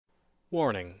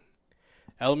Warning.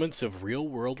 Elements of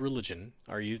real-world religion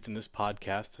are used in this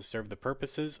podcast to serve the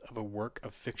purposes of a work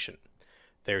of fiction.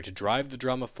 They are to drive the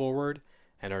drama forward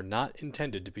and are not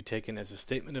intended to be taken as a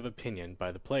statement of opinion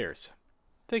by the players.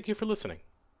 Thank you for listening.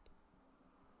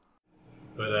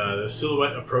 But the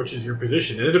silhouette approaches your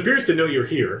position, and it appears to know you're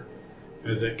here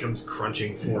as it comes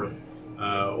crunching forth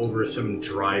over some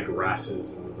dry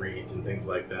grasses and reeds and things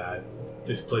like that,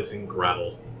 displacing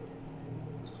gravel.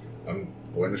 I'm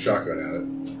pointing a shotgun at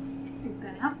it.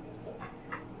 Good enough.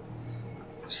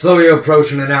 Slowly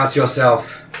approach and announce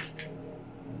yourself.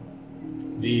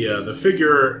 The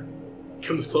figure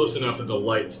comes close enough that the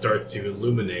light starts to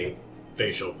illuminate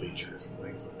facial features and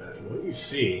things like that. And what you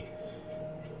see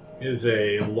is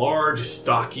a large,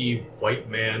 stocky white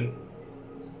man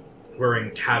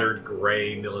wearing tattered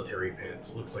gray military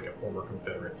pants. Looks like a former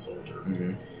Confederate soldier.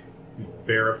 Mm-hmm. He's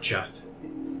bare of chest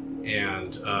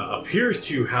and appears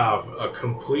to have a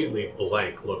completely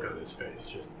blank look on his face,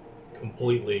 just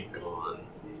completely gone.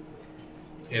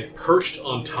 And perched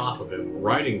on top of him,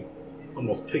 riding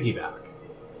almost piggyback,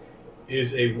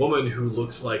 is a woman who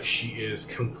looks like she is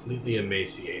completely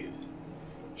emaciated.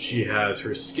 She has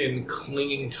her skin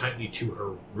clinging tightly to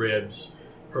her ribs.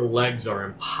 Her legs are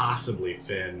impossibly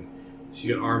thin.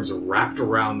 She's got arms wrapped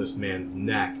around this man's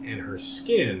neck, and her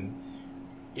skin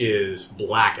is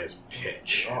black as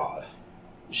pitch. God.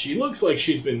 She looks like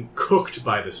she's been cooked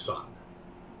by the sun.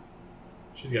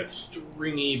 She's got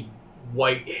stringy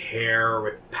white hair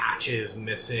with patches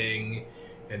missing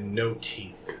and no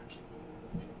teeth.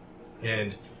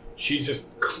 And she's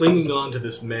just clinging onto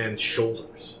this man's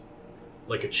shoulders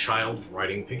like a child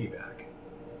riding piggyback.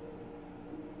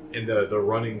 And the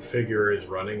running figure is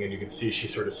running, and you can see she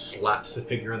sort of slaps the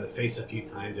figure on the face a few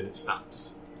times and it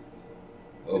stops.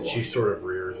 Oh, And she sort of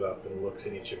rears up and looks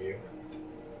at each of you.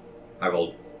 I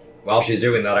will. While she's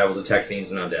doing that, I will detect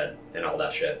fiends and undead and all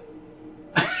that shit.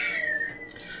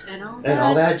 And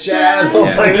all that jazz. Oh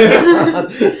Yeah. my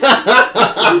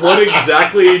god. What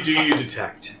exactly do you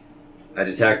detect? I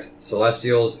detect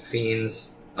celestials,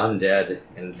 fiends, undead,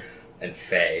 and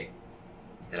fae,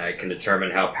 and I can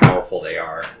determine how powerful they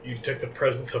are. You detect the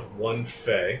presence of one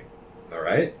fae. All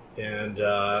right. And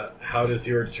how does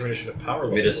your determination of power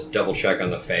Let me just double check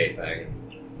on the fae thing.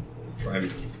 I'm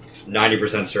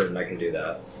 90% certain I can do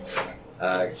that.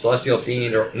 Celestial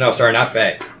fiend, or no, sorry, not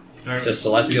fae. All It's right. just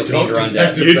celestial You don't fiend or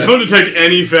detect undead. You don't detect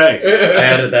any fae. I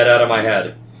added that out of my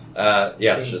head.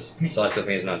 Yes, just celestial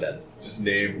fiends and undead. Just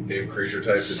name creature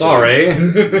types. Sorry.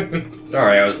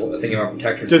 Sorry, I was thinking about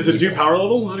protectors. Does it do power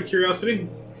level, out of curiosity?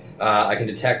 I can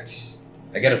detect.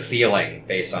 I get a feeling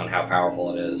based on how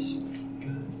powerful it is.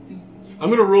 I'm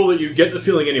going to rule that you get the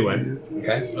feeling anyway.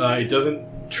 Okay. It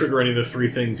doesn't trigger any of the three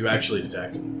things you actually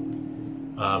detect.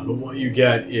 But what you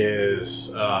get is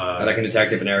And I can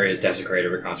detect if an area is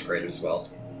desecrated or consecrated as well.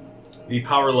 the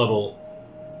power level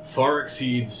far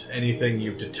exceeds anything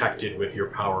you've detected with your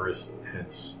powers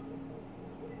hence.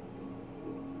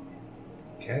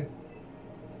 Okay.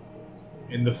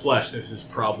 In the flesh, this is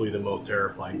probably the most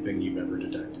terrifying thing you've ever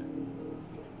detected.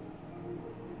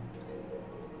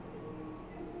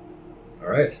 All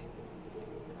right.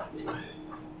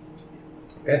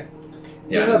 Okay.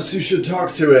 Yeah. Perhaps you should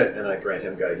talk to it, and I grant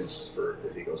him guidance for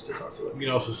if he goes to talk to it. You can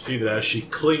also see that as she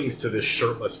clings to this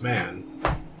shirtless man,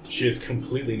 she is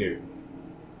completely nude.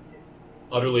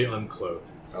 Utterly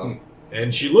unclothed. Oh.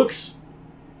 And she looks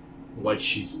like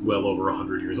she's well over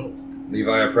 100 years old.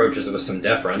 Levi approaches it with some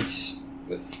deference.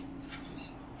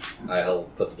 I'll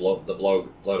put the blow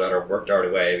dart or work dart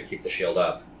away. We keep the shield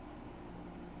up.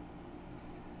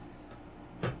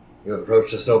 You have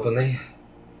approached us openly.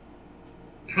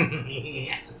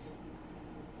 Yes.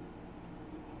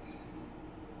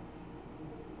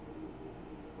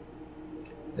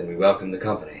 Then we welcome the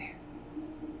company.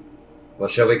 What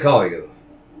shall we call you,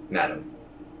 madam?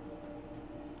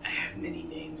 I have many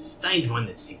names. Find one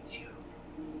that suits you.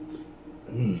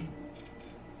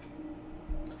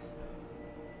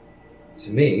 To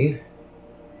me,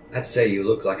 I'd say you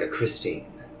look like a Christine.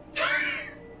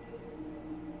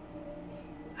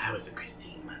 I was a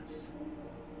Christine once.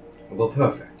 Well,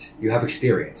 perfect. You have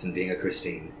experience in being a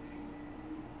Christine.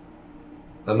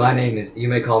 But my name is, you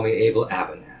may call me Abel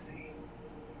Abernathy.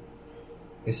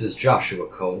 This is Joshua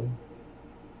Cole.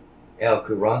 Elk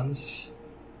who runs.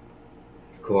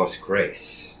 Of course,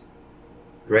 Grace.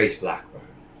 Grace Blackburn.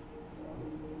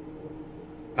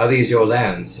 Are these your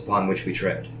lands upon which we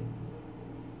tread?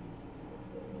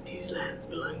 These lands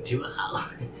belong to all.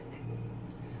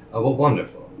 Oh, well,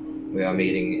 wonderful. We are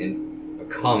meeting in a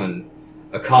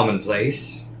common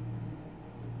place,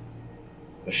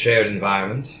 a shared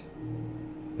environment.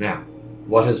 Now,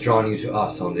 What has drawn you to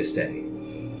us on this day?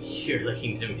 You're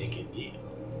looking to make a deal.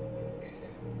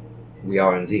 We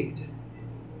are indeed.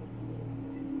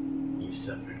 You've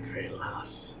suffered great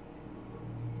loss.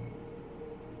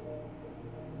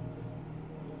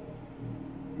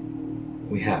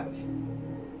 We have.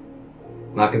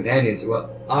 My companions, well,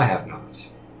 I have not.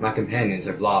 My companions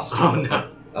have lost Oh no.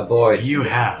 a boy. You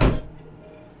have.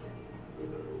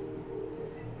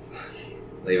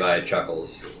 Levi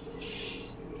chuckles.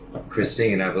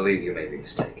 Christine, I believe you may be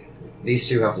mistaken. These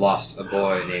two have lost a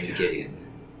boy named Gideon.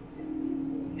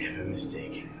 Never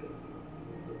mistaken.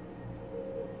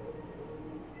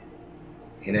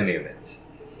 In any event,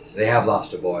 they have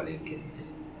lost a boy named Gideon.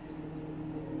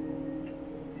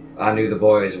 I knew the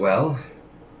boy as well.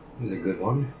 He was a good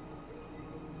one.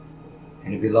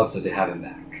 And it'd be lovely to have him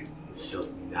back. Still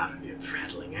not with your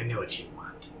prattling. I know what you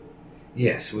want.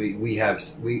 Yes, we're I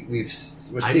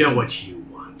seeking... know what you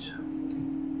want.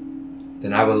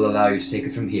 Then I will allow you to take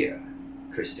it from here,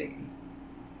 Christine.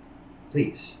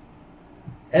 Please,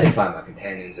 edify my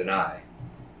companions and I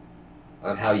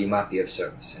on how you might be of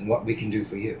service and what we can do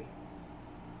for you.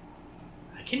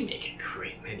 I can make a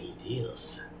great many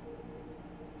deals.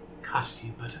 Cost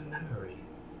you but a memory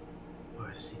or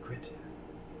a secret.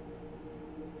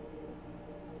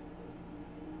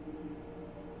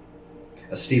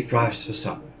 A steep price for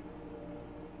some.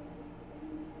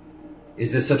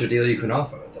 Is this such a deal you can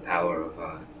offer? The power of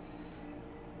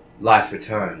life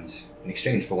returned in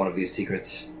exchange for one of these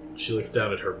secrets? She looks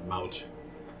down at her mount.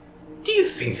 Do you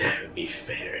think that would be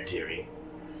fair, dearie?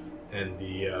 And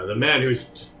the man who's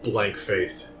just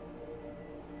blank-faced.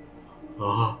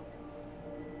 Uh-huh.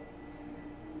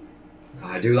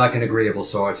 I do like an agreeable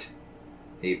sort.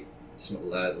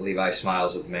 Levi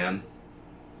smiles at the man.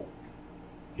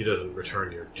 He doesn't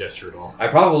return your gesture at all. I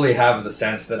probably have the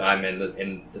sense that I'm in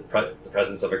the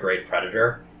presence of a great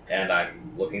predator, and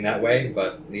I'm looking that way,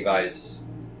 but Levi's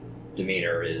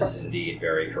demeanor is indeed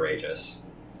very courageous.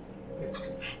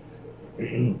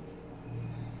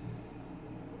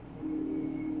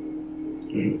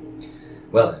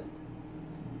 Well then,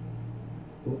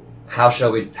 how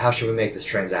shall we make this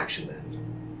transaction then?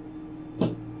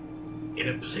 In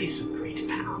a place of great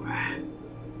power.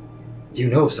 Do you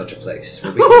know of such a place?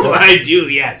 Where we Oh, I do,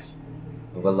 yes.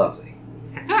 Well, lovely.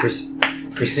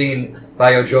 Christine,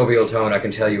 by your jovial tone, I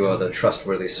can tell you are the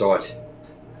trustworthy sort.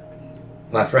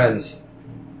 My friends,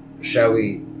 shall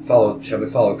we follow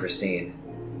Christine?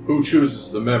 Who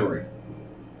chooses the memory?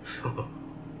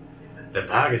 The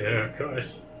bargainer, of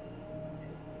course.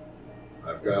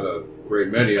 I've got a great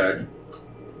many I'd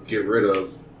get rid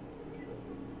of.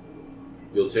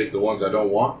 You'll take the ones I don't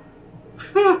want?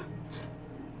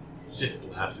 Just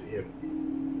laughs at you.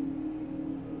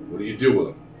 What do you do with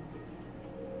them?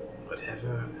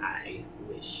 Whatever I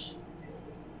wish.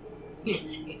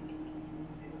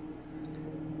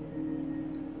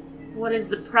 What is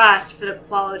the price for the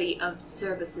quality of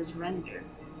services rendered?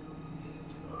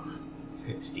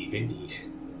 Steep indeed.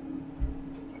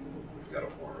 We've got a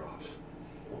war off.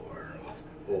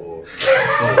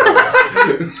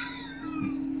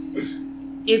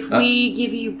 If we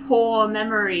give you poor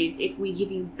memories, if we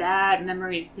give you bad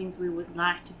memories, things we would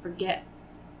like to forget.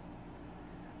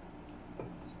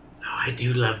 Oh, I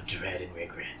do love dread and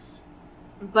regrets.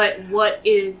 But what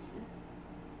is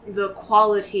the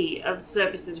quality of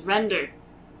services rendered?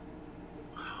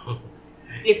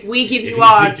 If we give If you you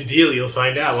our... seek the deal, you'll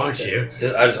find out, won't you?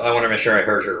 I want to make sure I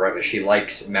heard her correctly. She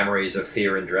likes memories of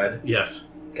fear and dread. Yes.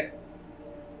 Okay.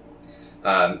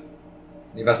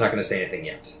 Levi's not going to say anything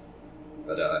yet.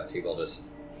 But he will just...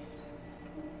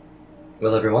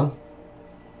 Well, everyone,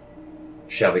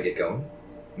 shall we get going?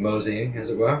 Moseying,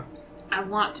 as it were? I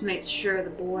want to make sure the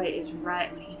boy is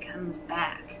right when he comes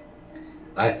back.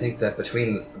 I think that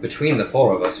between the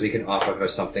four of us, we can offer her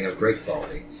something of great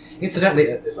quality.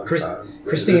 Incidentally,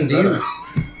 Christine, do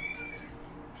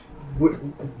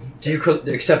you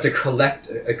accept a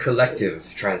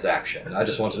collective transaction? I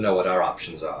just want to know what our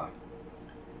options are.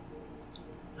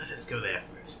 Let us go there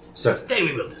first. Certainly. Then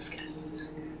we will discuss.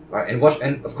 All right,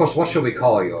 and of course, what shall we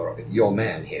call your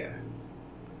man here,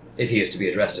 if he is to be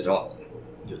addressed at all?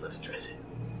 You'll let address it.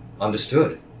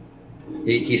 Understood.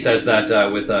 He says that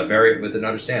with an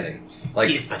understanding. Like,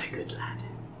 He's but a good lad.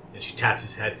 And she taps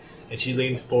his head, and she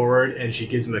leans forward, and she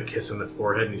gives him a kiss on the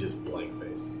forehead, and he's just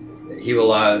blank-faced. he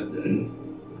will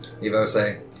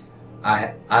say,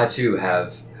 I too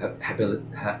have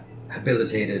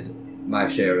habilitated my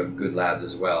share of good lads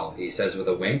as well. He says with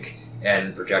a wink,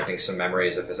 and projecting some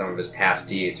memories of some of his past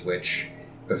deeds, which,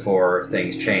 before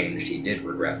things changed, he did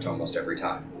regret almost every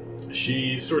time.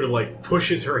 She sort of,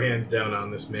 pushes her hands down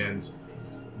on this man's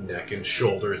neck and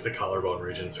shoulders, the collarbone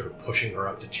region, sort of pushing her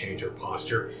up to change her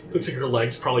posture. Looks like her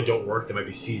legs probably don't work. They might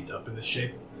be seized up in this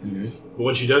shape. Mm-hmm. But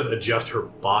when she does adjust her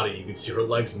body, you can see her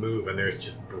legs move, and there's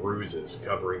just bruises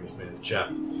covering this man's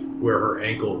chest, where her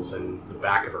ankles and the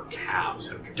back of her calves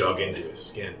have dug into his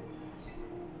skin.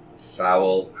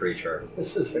 Foul creature.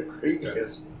 This is the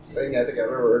creepiest thing I think I've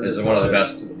ever heard. This is one of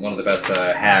the best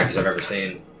hags I've ever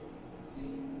seen.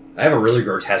 I have a really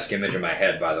grotesque image in my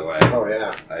head, by the way. Oh,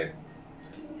 yeah.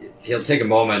 He'll take a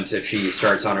moment if she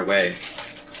starts on her way.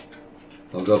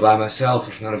 I'll go by myself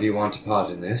if none of you want to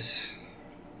part in this.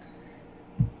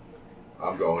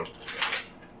 I'm going.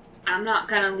 I'm not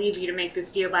gonna leave you to make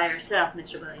this deal by yourself,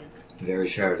 Mr. Williams. Very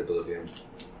charitable of you.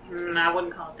 I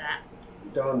wouldn't call it that.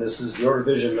 Don, this is your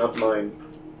division, not mine.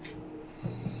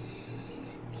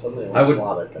 Something I would-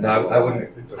 Slavic. No, I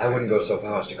wouldn't. It's okay. I wouldn't go so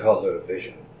far as to call her a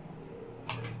vision.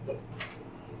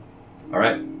 All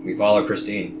right, we follow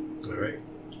Christine. All right.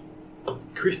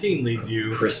 Christine leads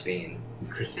you. Crispine.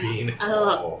 Crispine.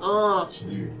 Oh.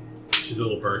 She's a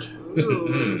little burnt.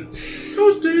 Ooh.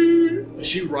 Toasty!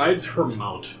 She rides her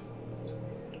mount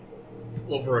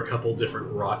over a couple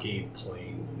different rocky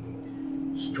plains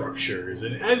and structures,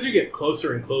 and as you get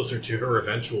closer and closer to her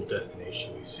eventual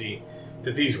destination, you see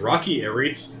that these rocky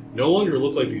areas no longer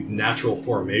look like these natural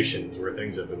formations where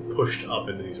things have been pushed up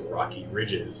into these rocky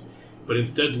ridges, but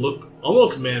instead look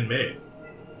almost man-made.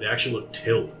 They actually look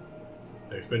tilled.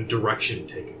 There's been direction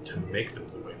taken to make them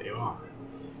the way they are.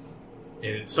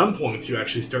 And at some points, you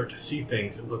actually start to see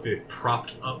things that look like they've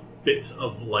propped up bits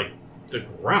of, like, the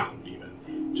ground,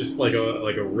 even. Just like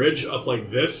a ridge up like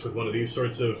this, with one of these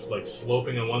sorts of, like,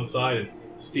 sloping on one side and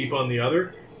steep on the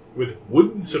other, with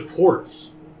wooden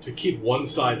supports to keep one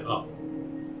side up.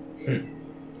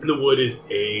 The wood is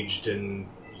aged and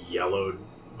yellowed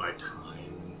by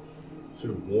time,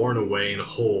 sort of worn away in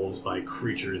holes by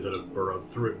creatures that have burrowed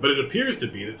through it. But it appears to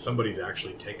be that somebody's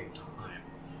actually taken time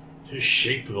to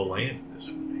shape the land this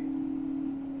way.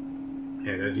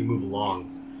 And as you move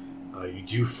along, you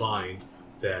do find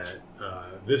that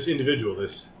this individual,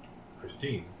 this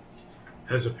Christine,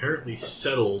 has apparently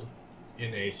settled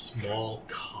in a small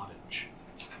cottage.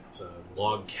 It's a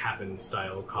log cabin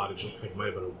style cottage. Looks like it might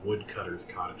have been a woodcutter's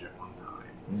cottage at one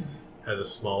time. Has a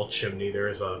small chimney. There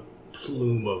is a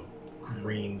plume of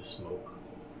green smoke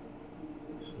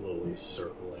slowly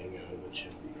circling out of the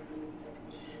chimney.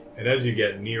 And as you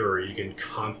get nearer, you can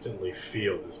constantly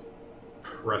feel this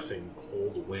pressing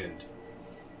cold wind.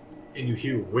 And you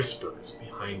hear whispers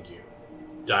behind you,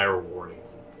 dire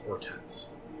warnings and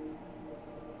portents.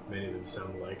 Many of them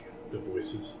sound like the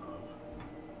voices of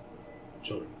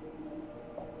children.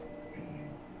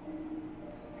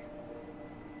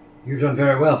 You've done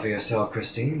very well for yourself,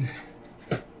 Christine.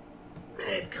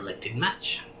 I've collected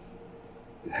much.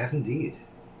 You have indeed.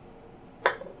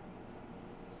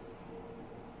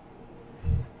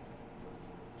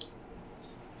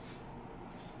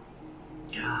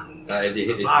 Come.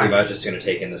 He was just going to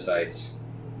take in the sights.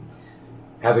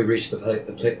 Have we reached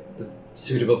the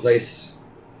suitable place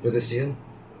for this deal?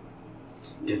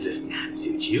 Does this not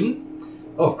suit you?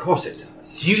 Oh, of course it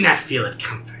does. Do you not feel at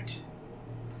comfort?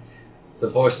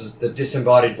 The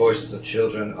disembodied voices of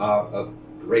children are of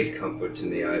great comfort to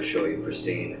me, I assure you,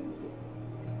 Christine.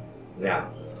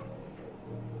 Now,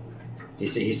 he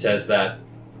says that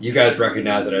you guys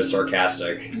recognize it as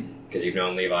sarcastic because you've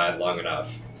known Levi long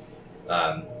enough.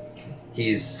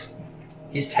 He's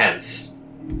tense.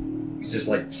 It's just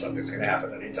like something's gonna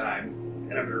happen anytime,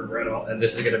 and I'm gonna regret all. And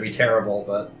this is gonna be terrible,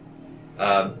 but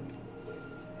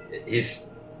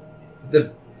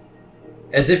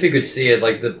as if you could see it,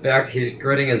 like he's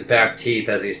gritting his back teeth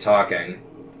as he's talking.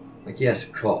 Like, yes,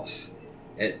 of course.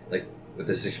 Like with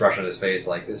this expression on his face,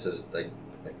 like this is like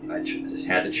I just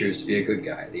had to choose to be a good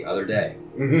guy the other day,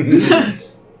 and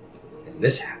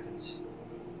this happens.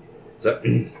 So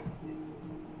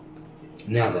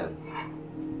now then.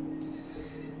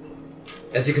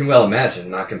 As you can well imagine,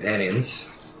 my companions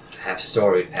have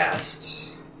storied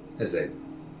pasts, as they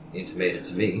intimated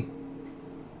to me.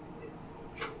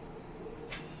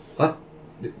 What?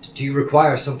 Do you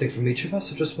require something from each of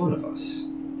us, or just one of us?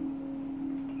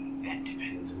 That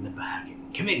depends on the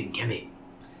bargain. Come in, come in.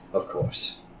 Of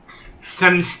course.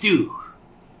 Some stew.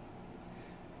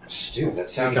 Stew, that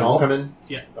sounds Can all come in?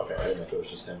 Yeah. Okay, I didn't know if it was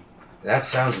just him. That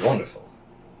sounds wonderful.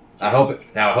 I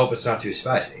hope it's not too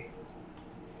spicy.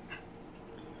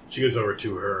 She goes over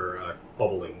to her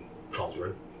bubbling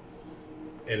cauldron,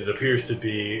 and it appears to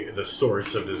be the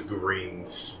source of this green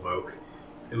smoke.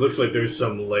 It looks like there's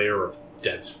some layer of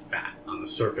dense fat on the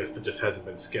surface that just hasn't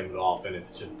been skimmed off, and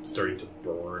it's just starting to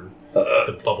burn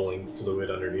the bubbling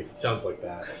fluid underneath. It sounds like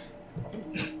that.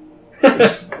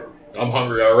 I'm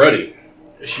hungry already.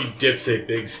 She dips a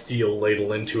big steel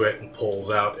ladle into it and pulls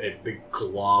out a big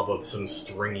glob of some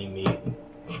stringy meat.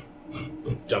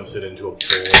 Dumps it into a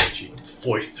bowl and she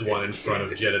foists one in front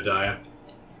of Jedediah.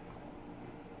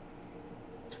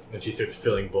 And she starts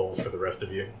filling bowls for the rest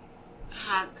of you.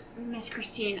 Miss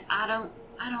Christine, I don't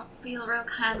feel real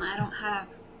kindly. I don't have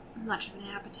much of an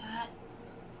appetite.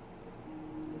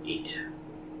 Eat.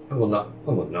 Oh,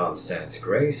 well, nonsense,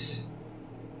 Grace.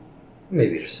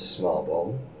 Maybe just a small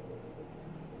bowl.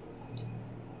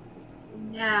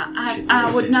 Yeah, I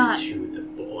would Listen not. to the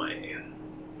boy.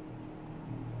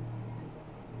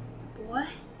 Boy?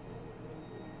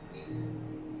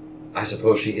 I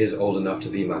suppose she is old enough to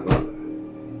be my mother.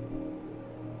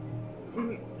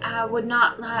 I would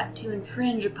not like to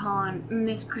infringe upon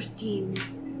Miss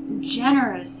Christine's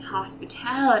generous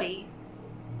hospitality.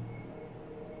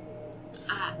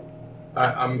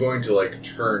 I'm going to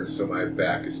turn so my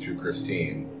back is to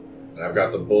Christine, and I've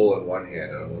got the bowl in one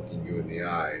hand, and I'm looking you in the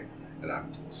eye, and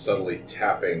I'm subtly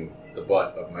tapping the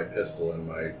butt of my pistol in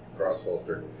my cross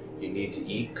holster. You need to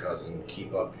eat, cousin.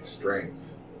 Keep up your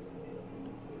strength.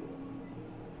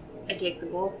 I take the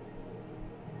bowl.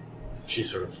 She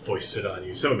sort of foists it on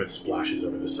you. Some of it splashes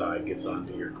over the side, gets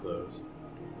onto your clothes.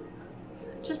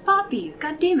 Just pop these,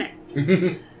 god damn it.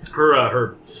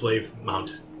 Her slave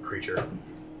mount creature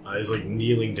is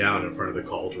kneeling down in front of the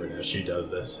cauldron as she does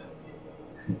this.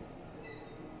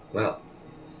 Well,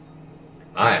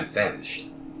 I am famished.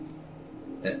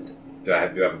 Do I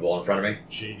have a bowl in front of me?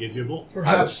 She gives you a bowl.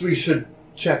 Perhaps we should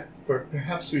check for.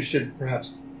 Perhaps we should have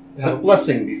a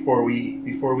blessing before we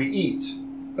eat.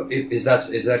 Is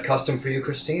that custom for you,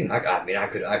 Christine? I mean, I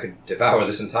could devour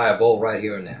this entire bowl right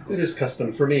here and now. It is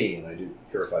custom for me, and I do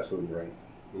purify food and drink.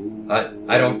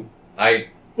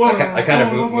 I kind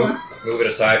of move it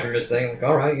aside from this thing.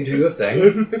 All right, you do your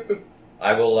thing.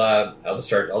 I will. I'll just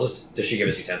start. Does she give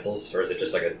us utensils, or is it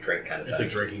just like a drink kind of thing? It's like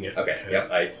drinking it. Okay.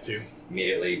 Yep. I do.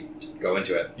 Immediately go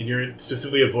into it. And you're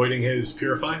specifically avoiding his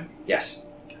purify? Yes.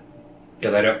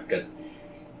 Because I don't. Cause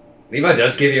Levi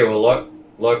does give you a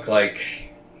look like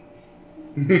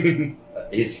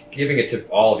he's giving it to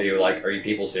all of you. Like, are you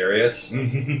people serious?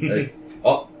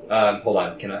 Hold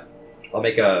on. I'll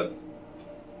make a.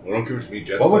 Well, don't give it to me,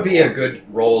 Jeff. What would be a good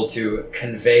role to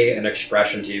convey an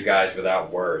expression to you guys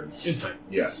without words? Insight.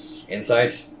 Yes.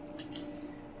 Insight?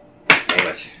 Damn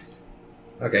it.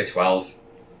 Okay, 12.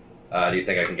 Do you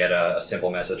think I can get a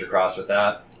simple message across with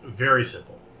that? Very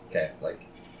simple. Okay,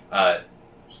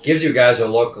 he gives you guys a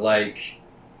look like,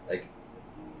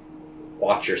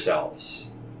 watch yourselves.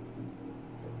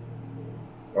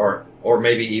 Or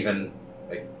maybe even,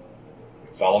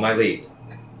 follow my lead.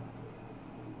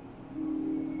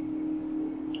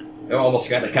 Almost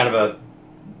got kind of a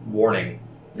warning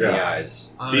in the eyes.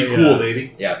 Be cool,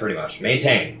 baby. Yeah, pretty much.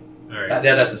 Maintain. All right.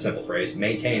 That's a simple phrase.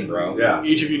 Maintain, bro. Yeah.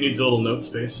 Each of you needs a little note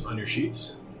space on your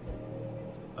sheets.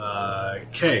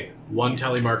 Okay, 1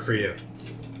 tally mark for you.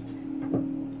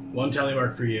 1 tally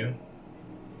mark for you.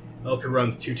 Elka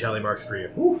runs 2 tally marks for you.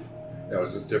 Oof. Now,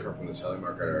 is this different from the tally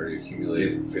mark I'd already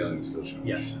accumulated from failing the skill challenge?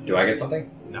 Yes. Do I get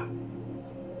something? No.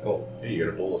 Cool. Hey, you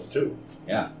get a bolus too.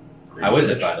 Yeah. Great How is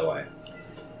it, fish. by the way?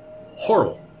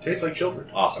 Horrible. Tastes like children.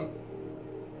 Awesome.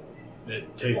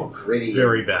 It tastes Oh, gritty.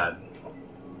 very bad.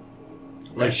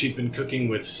 Like she's been cooking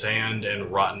with sand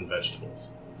and rotten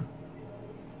vegetables.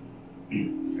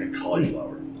 And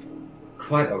cauliflower.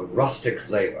 Quite a rustic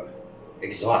flavor.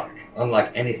 Exotic,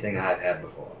 unlike anything I've had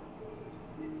before.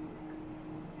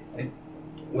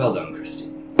 Well done,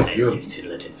 Christine. I need to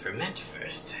let it ferment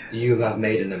first. You have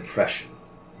made an impression.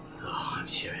 Oh, I'm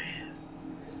sure I have.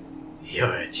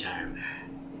 You're a charmer.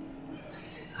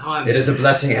 Oh, It is a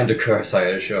blessing and a curse, I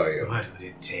assure you. What would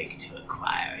it take to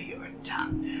acquire your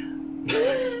tongue?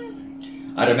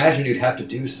 I'd imagine you'd have to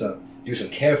do some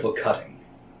careful cutting.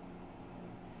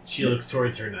 She looks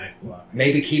towards her knife block.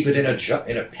 Maybe keep it in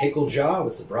a pickle jar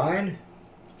with the brine.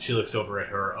 She looks over at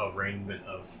her arrangement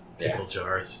of pickle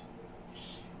jars.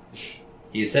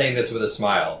 He's saying this with a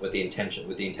smile, with the intent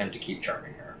to keep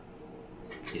charming her.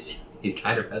 He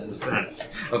kind of has a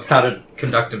sense of how to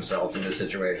conduct himself in this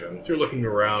situation. As you're looking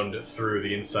around through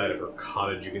the inside of her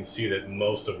cottage, you can see that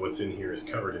most of what's in here is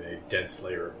covered in a dense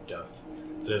layer of dust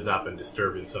that has not been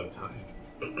disturbed in some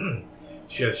time.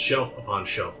 She has shelf upon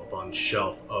shelf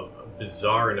of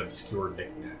bizarre and obscure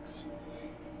knickknacks.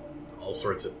 All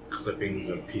sorts of clippings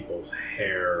of people's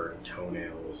hair and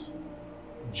toenails.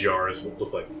 Jars that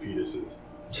look like fetuses.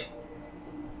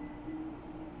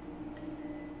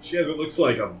 She has what looks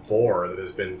like a boar that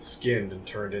has been skinned and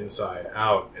turned inside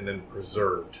out and then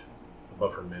preserved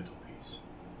above her mantelpiece.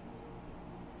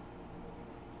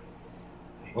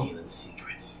 I deal in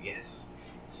secrets, yes.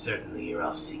 Certainly you're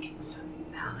all seeking some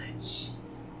knowledge.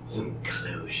 Some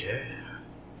closure.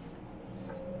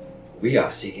 We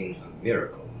are seeking a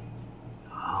miracle.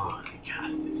 Oh, the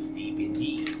cost is steep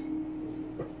indeed.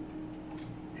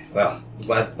 Well,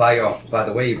 by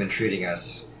the way you've been treating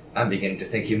us, I'm beginning to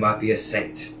think you might be a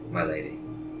saint, my lady.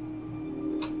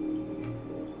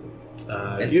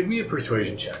 Give me a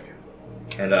persuasion check.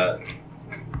 And,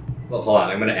 well, hold on,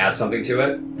 I'm going to add something to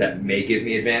it that may give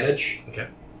me advantage. Okay.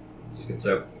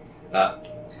 So,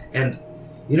 and,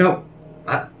 you know,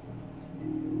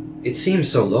 it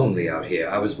seems so lonely out here.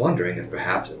 I was wondering if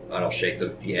perhaps, and I'll shake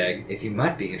the egg, if you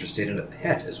might be interested in a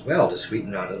pet as well to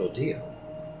sweeten our little deal.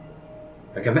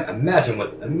 Like, imagine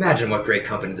what great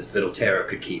company this little terror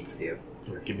could keep with you.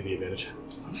 Or give me the advantage.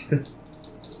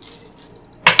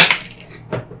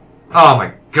 Oh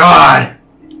my god!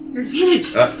 Your advantage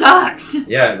sucks.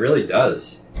 Yeah, it really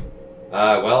does.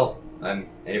 Well,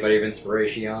 anybody have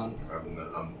inspiration?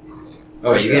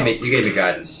 Oh, you gave me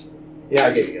guidance. Yeah,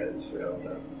 I gave you guidance. Forgot about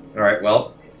that. Alright,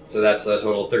 well, so that's a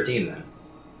total of 13 then.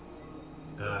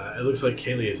 It looks like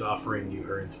Kaylee is offering you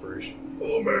her inspiration.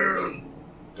 Oh man!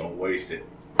 Don't waste it.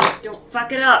 Don't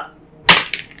fuck it up.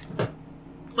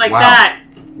 Like Wow. that.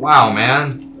 Wow,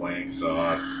 man. Blank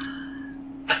sauce.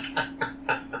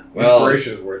 Well,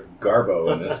 Inspiration is worth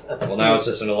garbo in this. well, now it's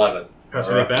just an 11. Pass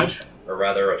me that badge. Or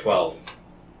rather, a 12.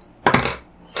 I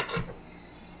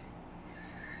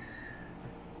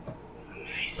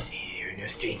see you're no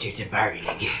stranger to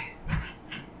bargaining.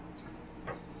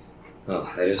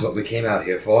 Well, that is what we came out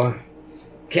here for.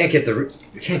 We can't get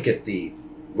the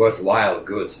worthwhile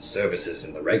goods and services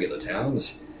in the regular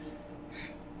towns.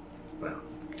 Well,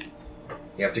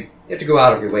 you have to go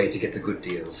out of your way to get the good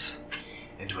deals.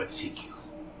 And what seek you?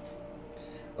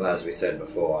 Well, as we said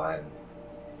before,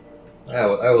 I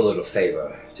owe a little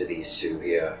favor to these two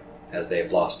here, as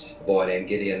they've lost a boy named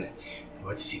Gideon.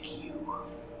 What seek you?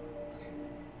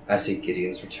 I seek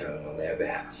Gideon's return on their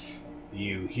behalf.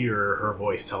 You hear her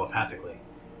voice telepathically.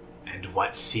 And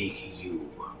what seek you?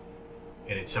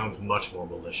 And it sounds much more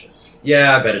malicious.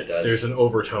 Yeah, I bet it does. There's an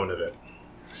overtone of it.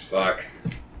 Fuck.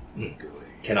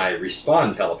 Can I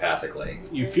respond telepathically?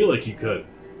 You feel like you could.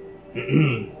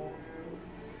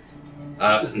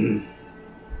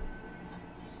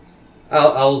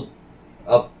 I'll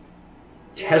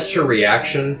test her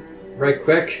reaction right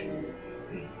quick.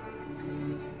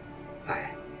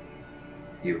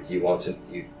 You want to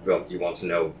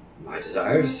know my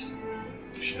desires?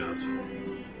 She nods.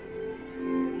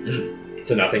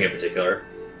 To nothing in particular.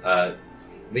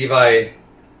 Levi,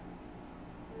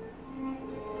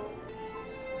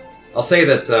 I'll say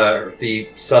that the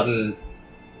sudden,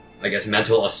 I guess,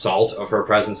 mental assault of her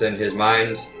presence in his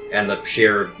mind and the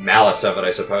sheer malice of it, I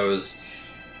suppose,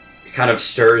 kind of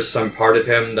stirs some part of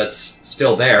him that's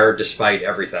still there despite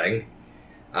everything.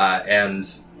 And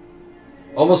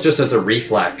almost just as a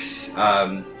reflex,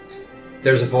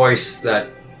 there's a voice that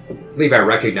Levi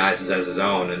recognizes as his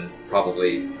own, and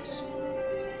probably,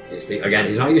 again,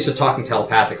 he's not used to talking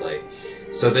telepathically.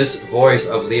 So this voice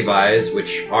of Levi's,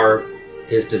 which are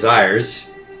his desires,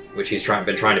 which he's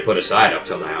been trying to put aside up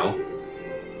till now,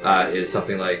 is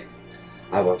something like,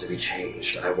 I want to be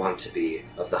changed. I want to be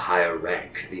of the higher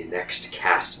rank, the next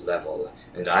caste level,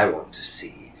 and I want to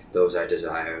see those I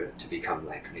desire to become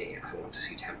like me. I want to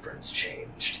see Temperance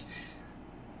changed.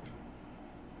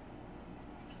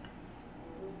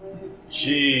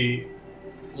 She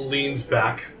leans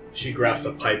back. She grabs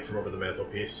a pipe from over the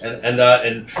mantelpiece. And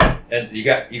you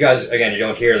guys again. You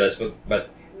don't hear this, but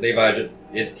Levi,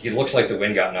 he looks like the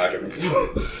wind got knocked over.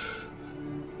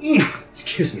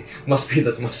 Excuse me. Must be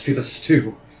the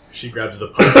stew. She grabs the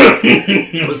pipe,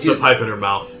 puts the pipe in her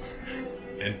mouth,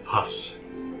 and puffs.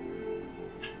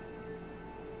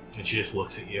 And she just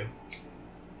looks at you.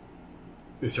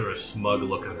 There's sort of a smug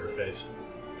look on her face.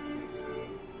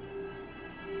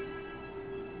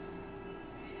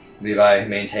 Levi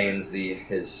maintains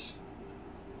his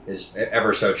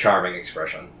ever so charming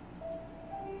expression.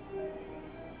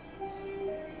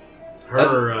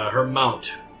 Her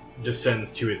mount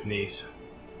descends to his knees,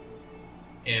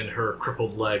 and her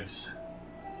crippled legs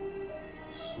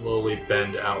slowly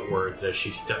bend outwards as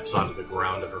she steps onto the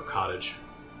ground of her cottage.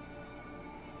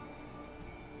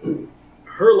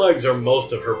 Her legs are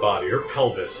most of her body. Her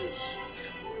pelvis is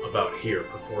about here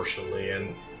proportionally,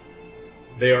 and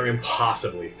they are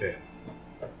impossibly thin.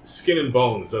 Skin and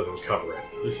bones doesn't cover it.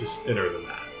 This is thinner than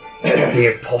that.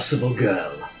 The impossible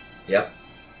girl. Yep.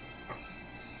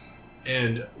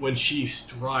 And when she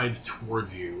strides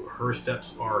towards you, her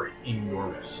steps are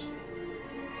enormous.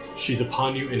 She's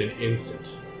upon you in an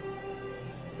instant.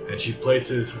 And she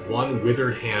places one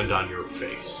withered hand on your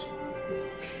face.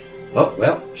 Oh,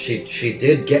 well, she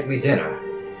did get me dinner.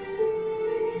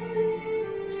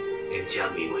 And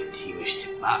tell me what you wish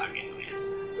to bargain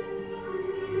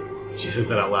with. She says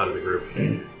that out loud to the group.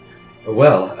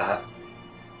 Well,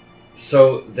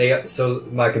 so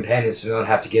my companions do not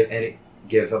have to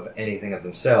give of anything of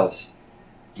themselves.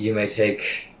 You may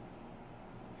take...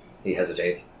 He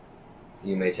hesitates.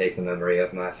 You may take the memory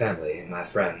of my family, my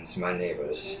friends, my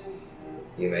neighbors.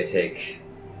 You may take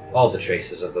all the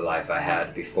traces of the life I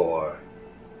had before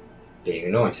being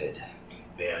anointed.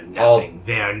 They are nothing.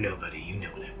 They are nobody. You know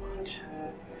what I want.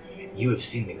 You have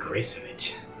seen the grace of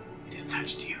it. It has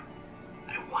touched you.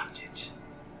 I want it.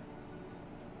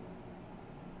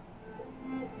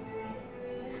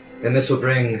 And this will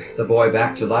bring the boy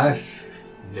back to life?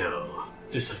 No.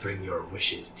 This will bring your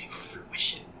wishes to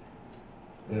fruition.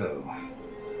 Oh.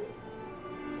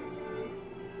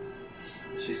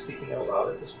 Is she speaking out loud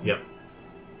at this point? Yep.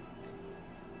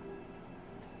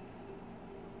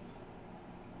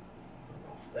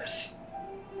 Roll for this.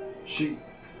 She.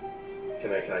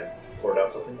 Can I blurt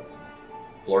out something?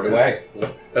 Blurt away.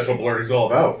 That's what blurting's all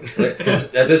about.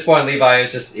 Because at this point, Levi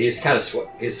is he's kind of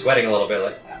he's sweating a little bit.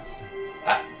 Like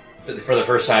for the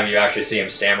first time, you actually see him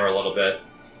stammer a little bit.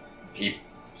 He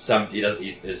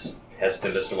is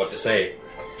hesitant as to what to say.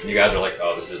 And you guys are like,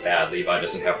 "Oh, this is bad." Levi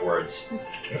doesn't have words.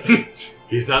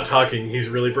 He's not talking. He's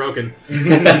really broken.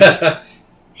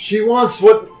 She wants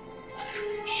what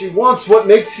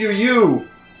makes you you.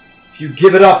 If you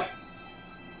give it up,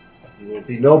 you will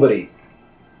be nobody.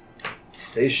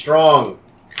 Stay strong.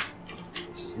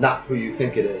 This is not who you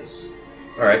think it is.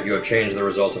 All right, you have changed the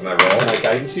result of my Can roll. I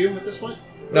guidance you at this point?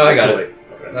 No, I got Too it. late.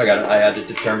 Okay. I got it. I had to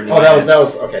determine. in Oh, my that head.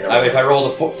 was okay. Never If I mind.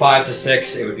 rolled a 5 to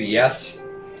 6, it would be yes.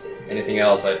 Anything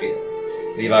else, I'd be.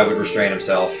 Levi would restrain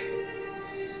himself.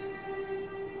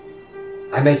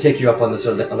 I may take you up on this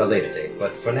on a later date,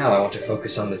 but for now, I want to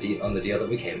focus on the deal that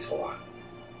we came for.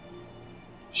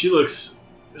 She looks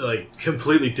like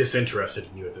completely disinterested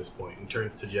in you at this point and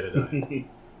turns to Jedediah.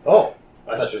 Oh,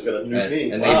 I thought she was going to nuke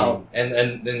me. And, Wow. and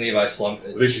then Levi slumped.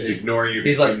 At least she's ignoring you.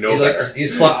 He's because like, you know better.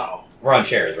 he's slumped. We're on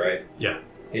chairs, right? Yeah.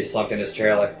 He's slumped in his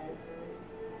chair, like.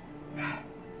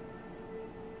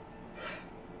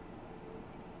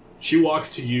 She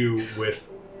walks to you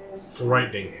with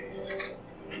frightening haste.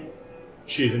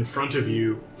 She is in front of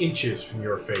you, inches from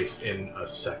your face in a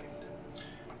second.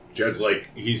 Jed's like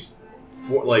he's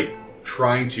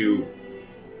trying to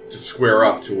square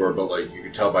up to her, but like you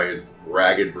can tell by his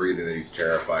ragged breathing that he's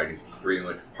terrified. He's breathing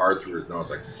like hard through his nose,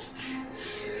 like.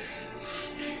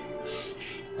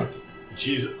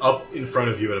 She's up in front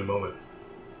of you in a moment,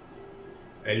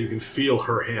 and you can feel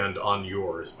her hand on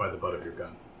yours by the butt of your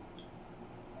gun.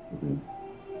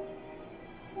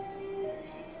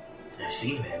 I've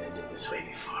seen men ended this way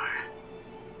before.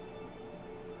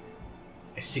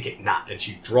 I seek it not, and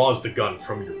she draws the gun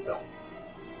from your belt.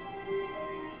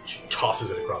 She tosses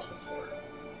it across the floor.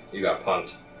 You got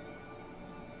punked.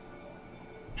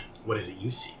 What is it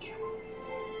you seek?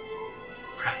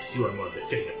 Perhaps you are more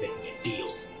befitting of making a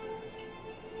deal.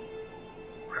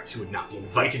 Perhaps you would not be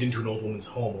invited into an old woman's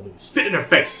home only to spit in her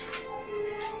face.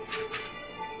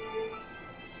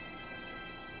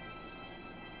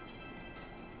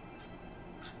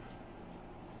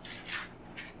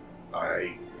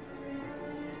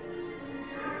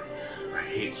 I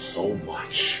hate so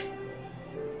much.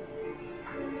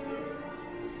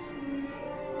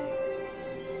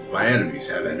 My enemies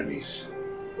have enemies.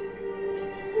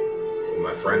 And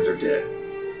my friends are dead.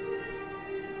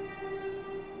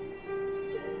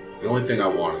 The only thing I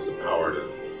want is the power to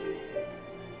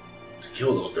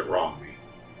kill those that wrong me.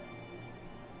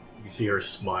 You see her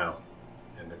smile,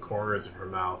 and the corners of her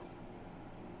mouth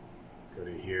go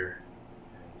to here,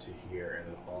 and to here,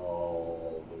 and then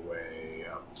all the way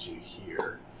up to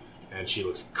here. And she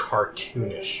looks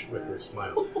cartoonish with her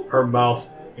smile. Her mouth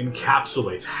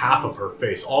encapsulates half of her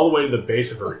face, all the way to the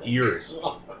base of her ears.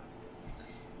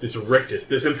 This rictus,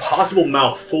 this impossible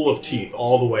mouth full of teeth,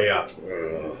 all the way up.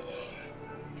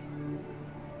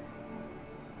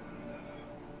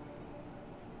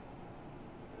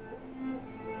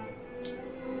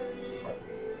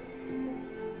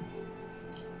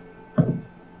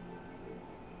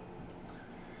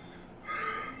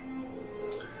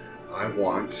 I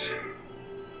want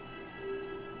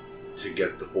to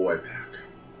get the boy back.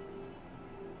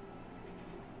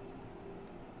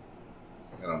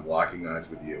 And I'm locking eyes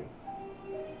with you.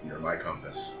 You're my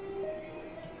compass.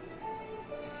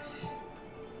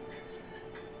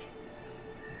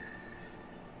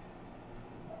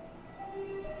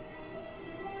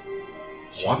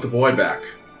 I want the boy back.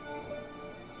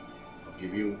 I'll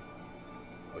give you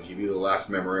the last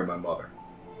memory of my mother.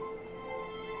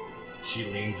 She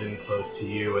leans in close to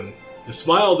you, and the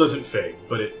smile doesn't fade,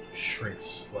 but it shrinks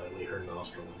slightly. Her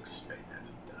nostrils expand and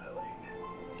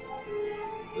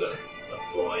dilate.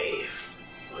 A boy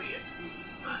for your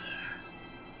mother.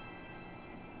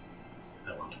 I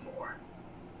want more.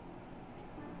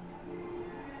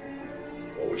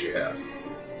 What would you have?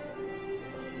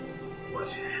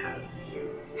 What have you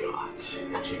got?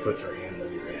 And she puts her hands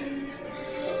on your head.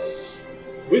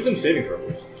 Wisdom saving throw,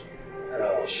 please.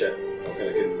 Oh, shit. I was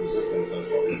going to give resistance, but it's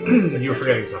probably... You were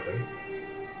forgetting something.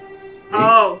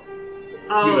 Oh. You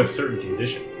have a certain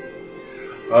condition.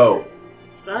 Oh,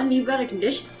 Son, you've got a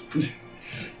condition.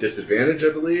 disadvantage,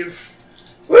 I believe.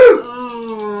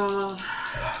 Oh.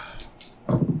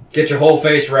 Get your whole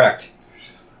face wrecked.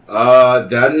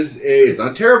 That is it's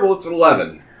not terrible, it's an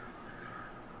 11.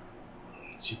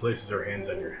 She places her hands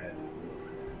on your head,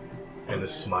 and the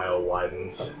smile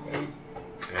widens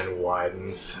and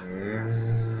widens.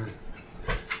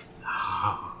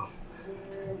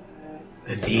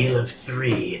 A deal of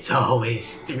 3. It's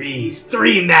always 3s.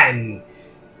 3 men!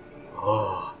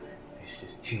 Oh, this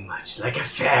is too much like a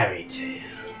fairy tale.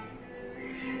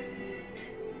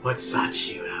 What sought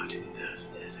you out in those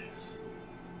deserts?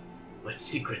 What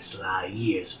secrets lie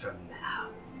years from now?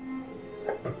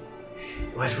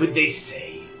 What would they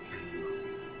say if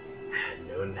you had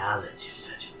no knowledge of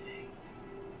such a thing?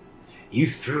 You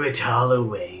threw it all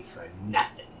away for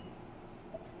nothing.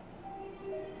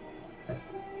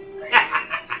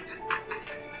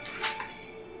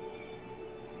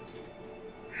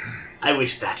 I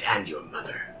wish that and your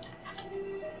mother.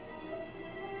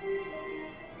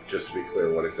 Just to be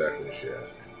clear, what exactly did she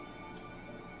ask?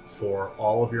 For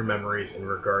all of your memories in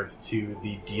regards to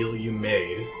the deal you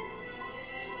made,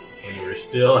 and you were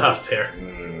still out there.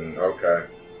 Okay.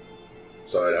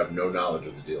 So I'd have no knowledge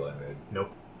of the deal I made.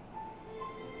 Nope.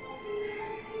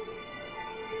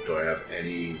 Do I have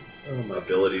any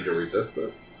ability to resist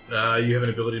this? You have an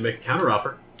ability to make a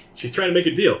counteroffer. She's trying to make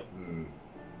a deal.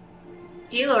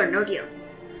 Deal or no deal?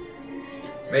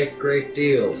 Make great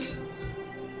deals.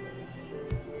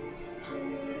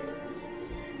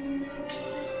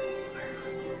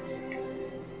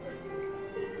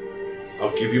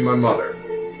 I'll give you my mother,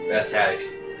 Best tag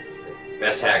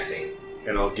scene.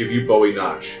 and I'll give you Bowie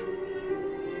Notch.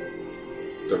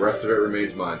 The rest of it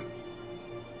remains mine.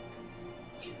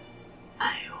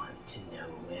 I want to know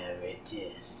where it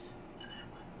is, and I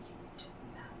want you to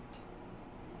not.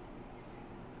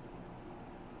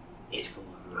 It will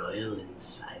roil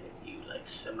inside of you like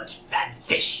so much fat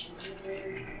fish.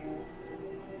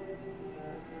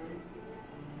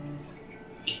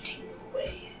 Eating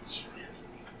away at you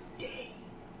every day.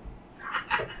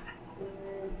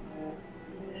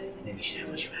 And then you should have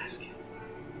what you ask.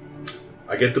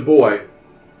 I get the boy,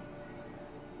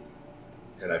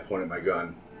 and I point at my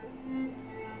gun.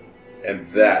 And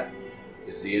that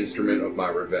is the instrument of my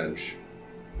revenge.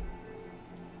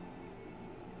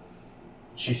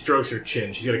 She strokes her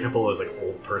chin. She's got a couple of those like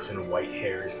old person white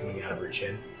hairs coming out of her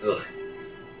chin. Ugh.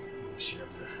 She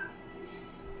rubs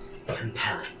it.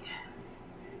 Compelling.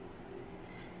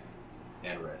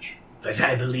 And rich. But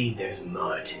I believe there's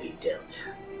more to be dealt.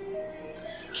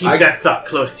 Keep that thought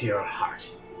close to your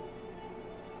heart.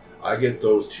 I get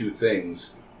those two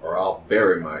things, or I'll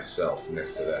bury myself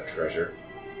next to that treasure.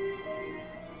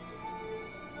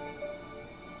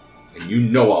 And you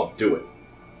know I'll do it.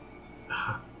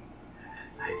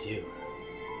 I do.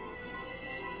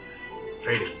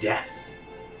 Afraid of death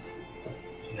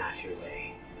is not your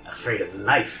way. Afraid of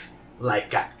life,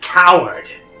 like a coward.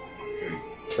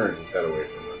 He turns his head away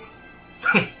from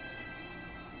her.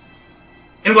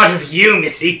 And what of you,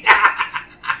 Missy?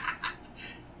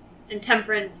 And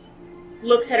Temperance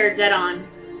looks at her dead on.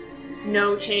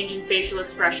 No change in facial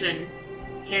expression.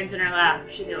 Hands in her lap.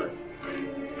 She goes,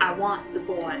 I want the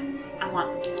boy. I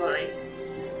want the boy.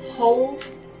 Whole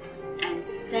and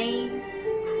sane.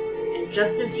 And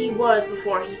just as he was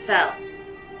before he fell.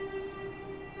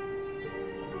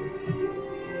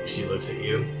 She looks at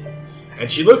you. And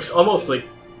she looks almost like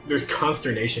there's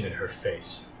consternation in her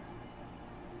face.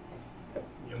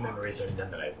 Your memories are none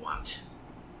that I want.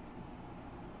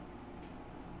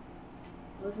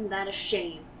 Wasn't that a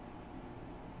shame?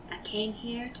 I came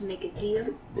here to make a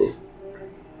deal.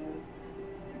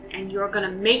 And you're gonna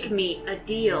make me a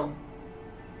deal.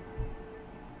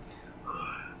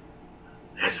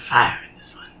 There's a fire in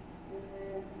this one.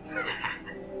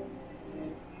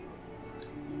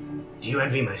 Do you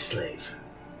envy my slave?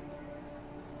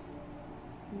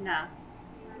 No.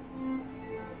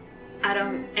 I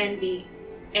don't envy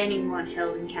anyone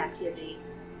held in captivity.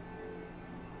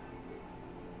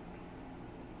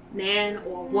 Man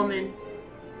or woman,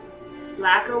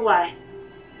 black or white,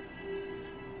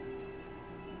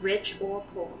 rich or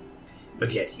poor.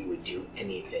 But yet you would do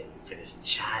anything for this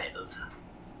child.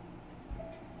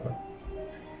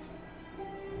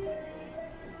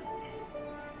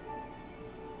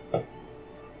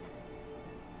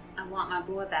 I want my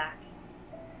boy back.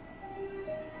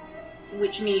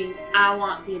 Which means I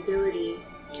want the ability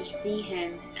to see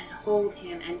him and hold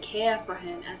him and care for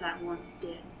him as I once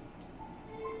did.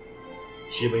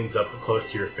 She leans up close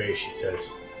to your face. She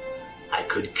says, I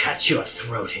could cut your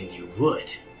throat and you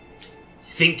would.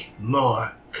 Think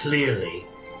more clearly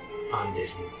on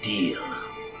this deal.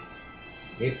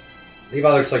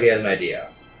 Levi looks like he has an idea,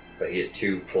 but he is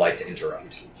too polite to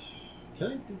interrupt.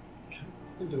 Can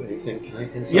I do anything? Can I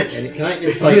insight? Yes. Can I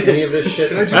insight any of this shit?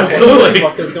 Can I do absolutely. What the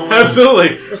fuck is going on?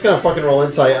 Absolutely. I'm just gonna fucking roll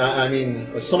insight. I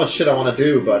mean, there's so much shit I want to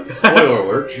do, but Spoiler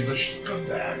alert, she's a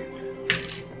scumbag.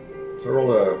 so I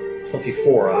rolled a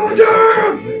 24 on an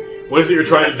insight check. What is it you're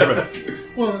trying to determine?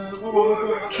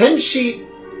 Can she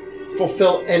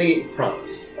fulfill any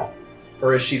promise,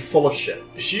 or is she full of shit?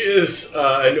 She is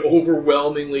an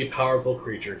overwhelmingly powerful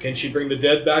creature. Can she bring the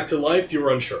dead back to life? You're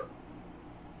unsure.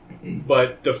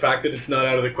 But the fact that it's not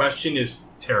out of the question is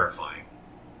terrifying.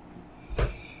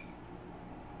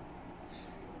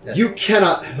 You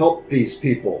cannot help these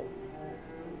people.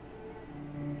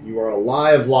 You are a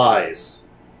lie of lies.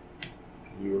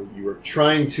 You are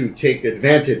trying to take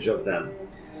advantage of them.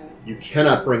 You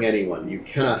cannot bring anyone. You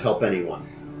cannot help anyone.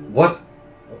 What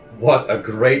a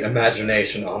great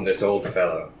imagination on this old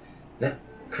fellow. Now,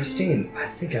 Christine, I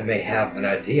think I may have an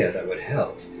idea that would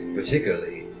help,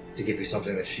 particularly to give you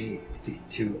something that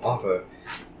to offer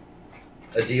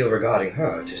a deal regarding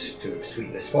her to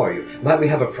sweeten this for you. Might we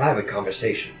have a private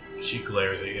conversation? She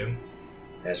glares at you.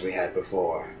 As we had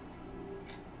before.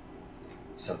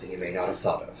 Something you may not have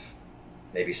thought of.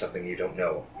 Maybe something you don't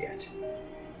know yet.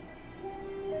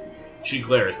 She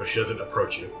glares, but she doesn't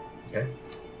approach you. Okay.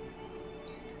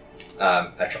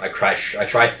 I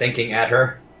try thinking at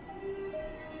her.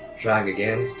 Trying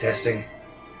again, testing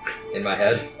in my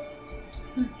head.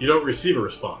 You don't receive a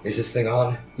response. Is this thing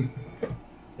on?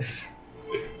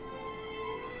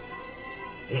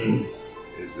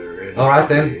 Is there any... Alright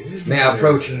then, may I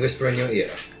approach and whisper in your ear?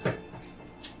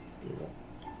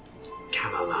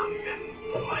 Come along then,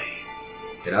 boy.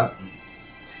 Get up.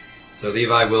 So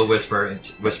Levi will whisper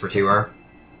to her,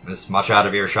 as much out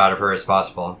of earshot of her as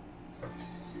possible.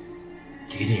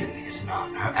 Gideon is not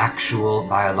her actual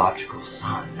biological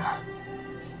son.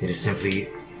 It is simply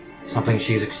something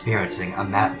she is experiencing, a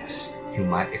madness. You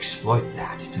might exploit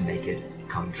that to make it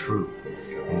come true.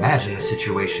 Imagine the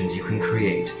situations you can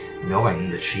create,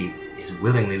 knowing that she is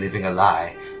willingly living a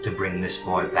lie to bring this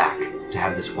boy back, to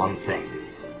have this one thing.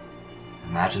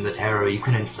 Imagine the terror you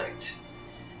can inflict.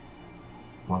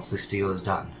 Once this deal is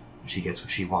done, she gets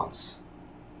what she wants.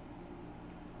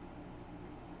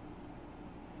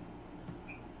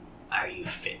 Are you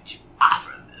fit to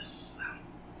offer this?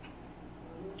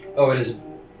 Oh, it is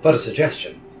but a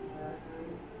suggestion.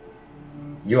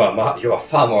 You are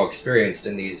far more experienced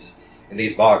in these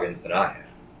bargains than I am.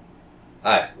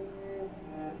 I've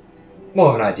more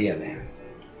of an idea, man.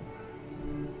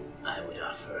 I would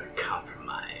offer a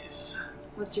compromise.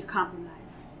 What's your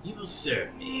compromise? You will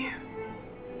serve me.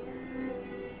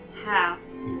 How?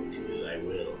 You will do as I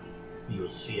will. You will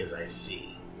see as I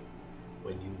see.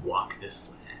 When you walk this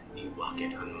land, you walk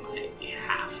it on my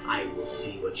behalf. I will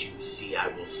see what you see. I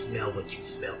will smell what you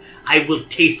smell. I will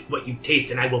taste what you taste,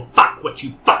 and I will fuck what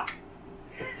you fuck.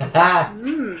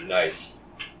 Nice.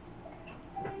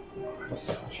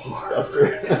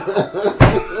 Disguster.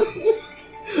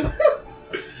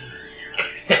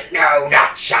 No,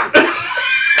 not chunks.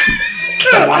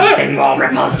 The one thing more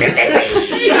repulsive than me.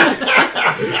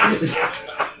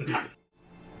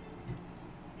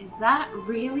 Is that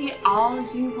really all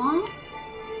you want?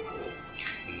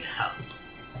 No.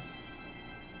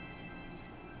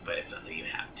 But it's something you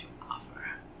have to offer.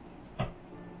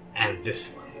 And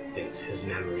this one thinks his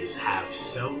memories have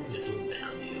so little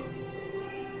value.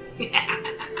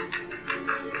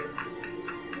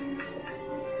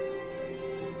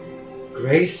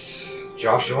 Grace,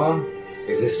 Joshua,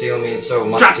 if this deal means so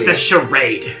much Drop to the you...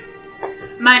 charade!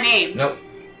 My name. No.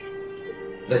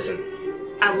 Listen.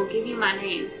 I will give you my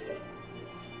name.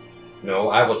 No,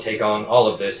 I will take on all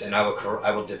of this, and I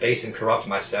will debase and corrupt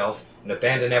myself, and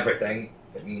abandon everything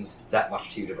if it means that much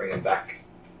to you to bring him back.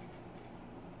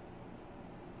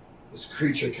 This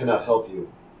creature cannot help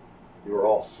you. You are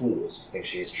all fools. I think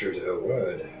she is true to her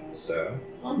word, sir.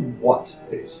 On what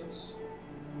basis?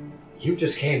 You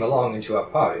just came along into our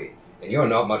party, and you're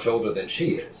not much older than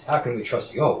she is. How can we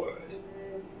trust your word?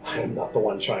 I am not the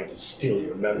one trying to steal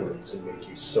your memories and make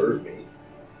you serve me.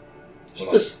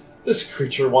 Well, This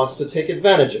creature wants to take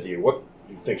advantage of you. What,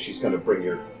 you think she's going to bring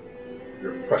your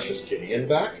precious Gideon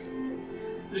back?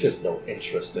 She has no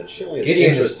interest in. She only has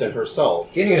interest in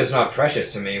herself. Gideon is not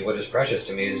precious to me. What is precious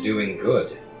to me is doing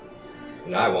good.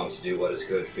 And I want to do what is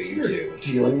good for you You're too.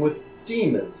 dealing with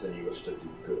demons and you wish to do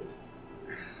good.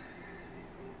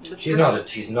 She's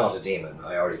not a demon.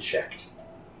 I already checked.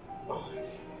 Oh,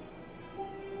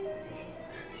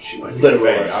 She might be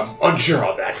Literalist. fey. I'm unsure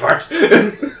on that part.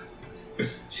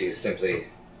 She's simply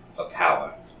a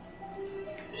power.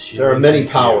 there are many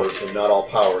powers, and not all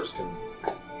powers can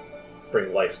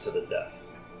bring life to the death.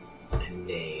 A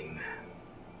name.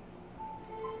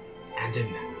 And a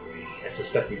memory. I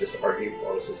suspect you just argue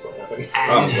while this is still happening.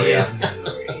 And Probably, his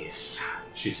memories.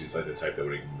 She seems like the type that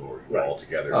would ignore you Right.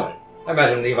 altogether. Oh. I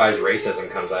imagine Levi's racism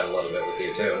comes out a little bit with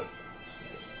you too.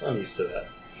 Yes, I'm used to that.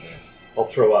 I'll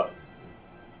throw up.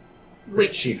 The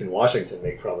Which chief in Washington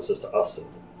make promises to us and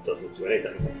doesn't do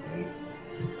anything.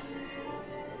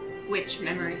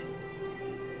 memory?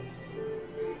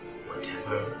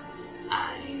 Whatever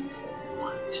I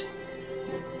want.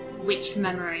 Which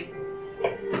memory?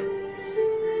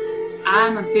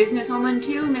 I'm a businesswoman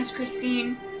too, Miss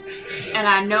Christine. And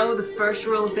I know the first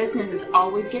rule of business is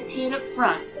always get paid up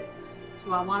front.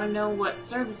 So I want to know what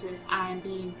services I am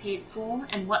being paid for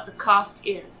and what the cost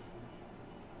is.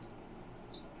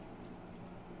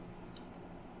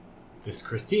 This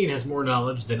Christine has more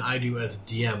knowledge than I do as a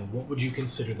DM. What would you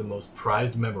consider the most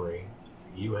prized memory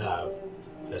you have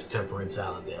as Temperance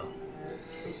Allendale?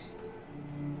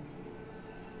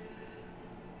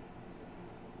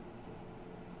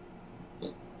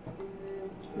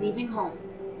 Leaving home.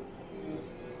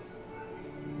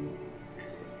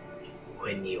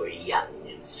 When you were young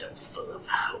and so full of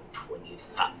hope, when you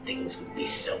thought things would be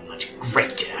so much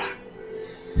greater.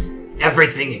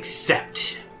 Everything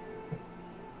except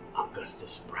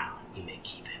Augustus Brown. You may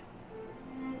keep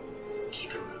it.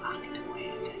 Keep it locked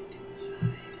away tight inside.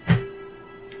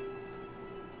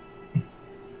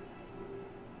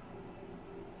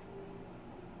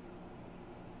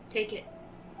 Take it.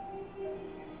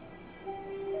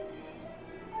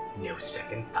 No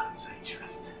second thoughts, I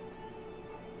trust.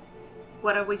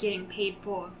 What are we getting paid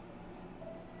for?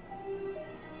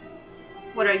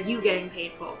 What are you getting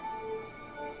paid for?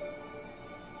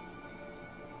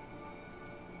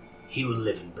 He will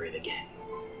live and breathe again.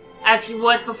 As he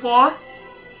was before?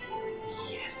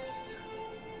 Yes.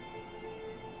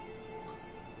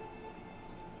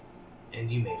 And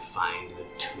you may find the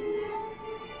tool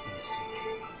you seek.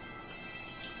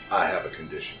 I have a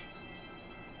condition.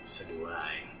 So do I.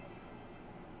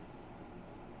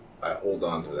 I hold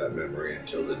on to that memory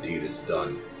until the deed is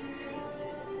done.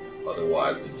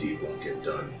 Otherwise, the deed won't get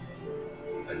done.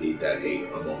 I need that hate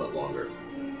a moment longer,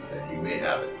 and you may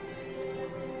have it.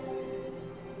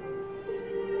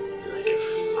 Like a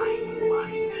fine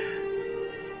wine.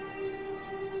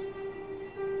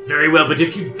 Very well, but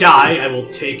if you die, I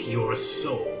will take your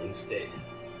soul instead.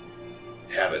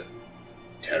 Have it.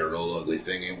 Tattered old ugly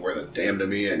thing ain't worth a damn to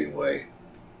me anyway.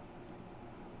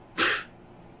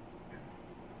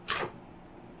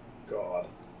 God.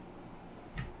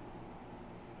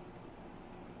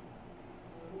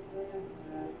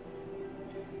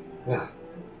 Well,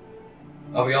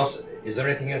 are we also? Is there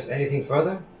anything else? Anything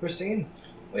further, Christine?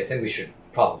 I think we should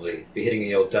probably be hitting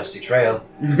the old dusty trail.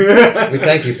 We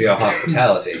thank you for your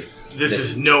hospitality This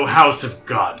is no house of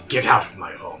God. Get out of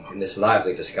my home. in this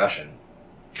lively discussion.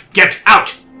 Get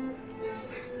out!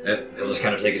 He'll just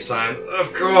kind of take his time.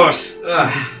 Of course.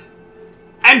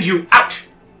 And you out!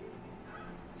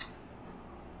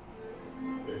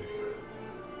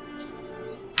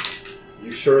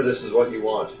 You sure this is what you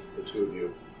want, the two of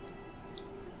you?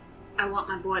 I want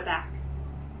my boy back.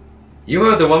 You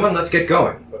heard the woman. Let's get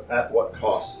going. But at what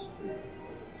cost?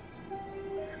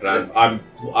 And I'm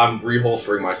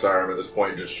reholstering my sidearm at this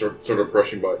point, just sort of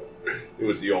brushing by. It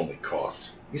was the only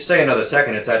cost. You stay another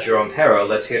second. It's at your own peril.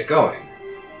 Let's get going.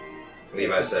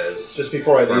 Levi says. Just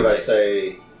before I leave, firmly. I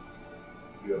say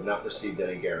you have not received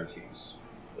any guarantees.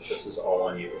 But this is all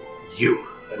on you. You.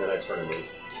 And then I turn and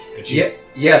leave. And she's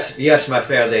Yes, my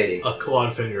fair lady. a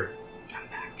clawed finger. Come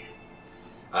back.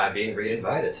 I'm being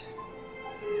re-invited.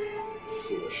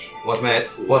 Foolish. What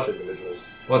Foolish individuals.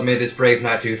 may this brave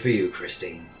knight do for you,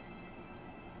 Christine?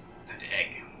 That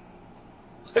egg.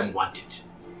 I want it.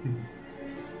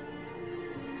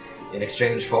 In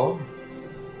exchange for?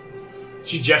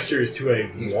 She gestures to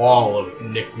a wall of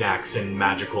knickknacks and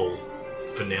magical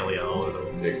finalia all over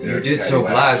them. You did so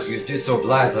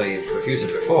blithely refuse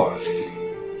it before.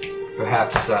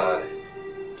 Perhaps,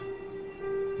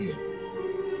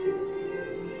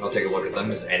 take a look at them.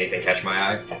 Does anything catch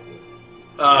my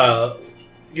eye?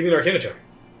 Give me an Arcana check.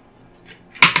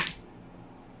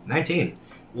 19.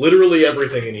 Literally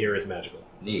everything in here is magical.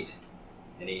 Neat.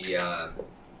 Any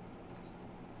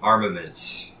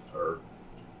armament or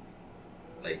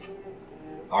like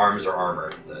arms or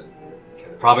armor?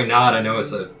 Probably not. I know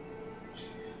it's that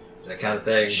kind of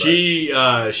thing. She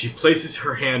places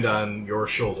her hand on your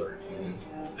shoulder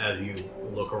as you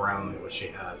look around at what she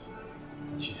has.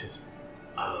 And she says,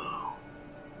 Oh.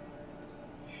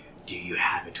 Do you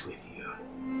have it with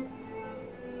you?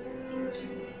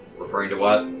 Referring to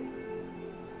what?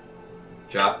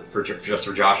 Just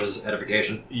for Josh's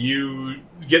edification? You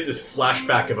get this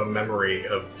flashback of a memory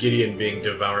of Gideon being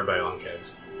devoured by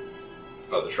Onkegs.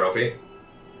 Oh, the trophy?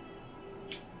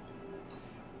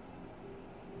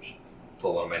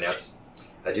 Pull one of my notes.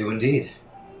 I do indeed.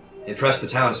 Impressed the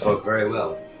townsfolk very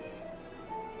well.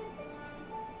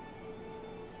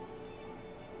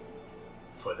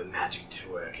 For the magic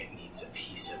to work, it needs a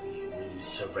piece of you. Will you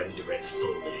surrender it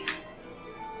fully?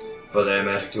 For their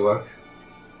magic to work?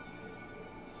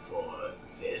 For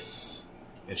this.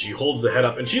 And she holds the head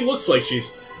up, and she looks like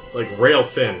she's like rail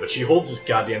thin, but she holds this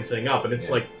goddamn thing up, and it's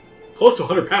like close to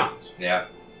 100 pounds. Yeah.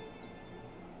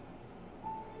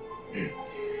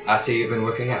 I see you've been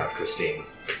working out, Christine.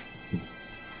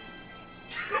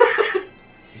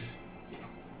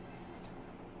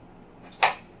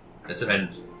 It's and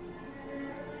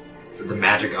for the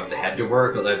magic of the head to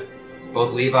work,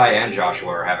 both Levi and Joshua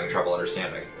are having trouble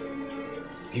understanding.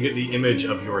 You get the image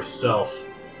of yourself,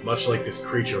 much like this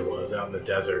creature was out in the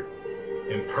desert,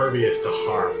 impervious to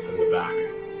harm from the back.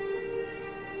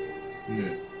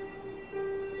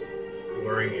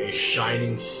 Wearing a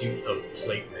shining suit of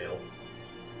plate mail.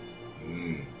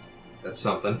 That's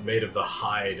something. Made of the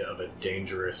hide of a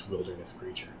dangerous wilderness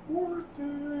creature. What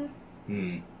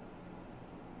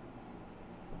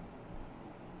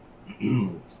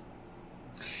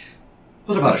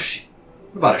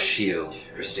about a shield,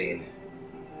 Christine?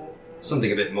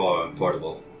 Something a bit more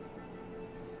portable.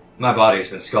 My body's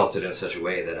been sculpted in such a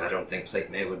way that I don't think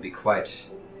plate mail would be quite,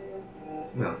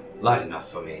 well, light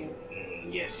enough for me.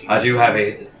 Yes, I do have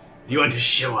You want to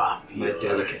show off my your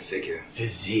delicate figure.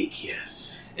 physique,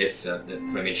 yes. If I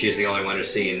mean, she's the only one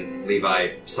who's seen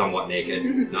Levi somewhat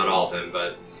naked. Not all of him,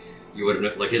 but you would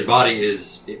have like his body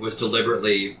is. It was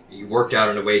deliberately he worked out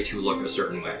in a way to look a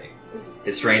certain way.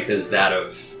 His strength is that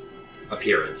of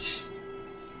appearance,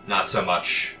 not so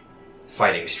much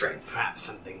fighting strength. Perhaps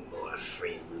something more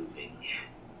free-moving.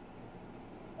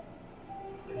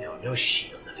 But no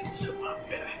shield, nothing so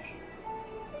barbaric.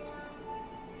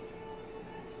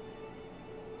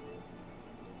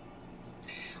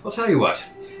 I'll tell you what.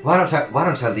 Why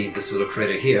don't I leave this little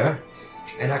critter here,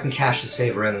 and I can cash this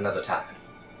favor in another time.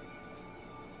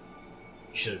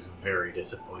 She looks very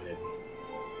disappointed.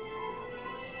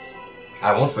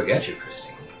 I won't forget you,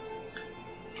 Christine.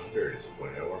 I'm very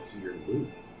disappointed. I want to see your loot.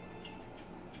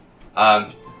 I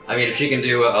mean, if she can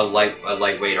do a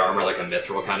lightweight armor, like a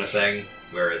mithril kind of thing,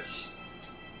 where it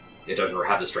doesn't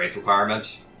have the strength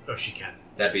requirement. Oh, she can.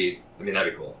 That'd be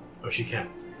cool. Oh, she can.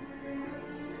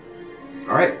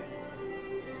 All right.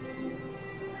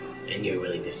 And you're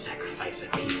willing to sacrifice a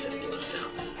piece of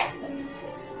yourself.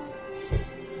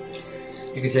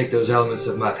 You can take those elements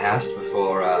of my past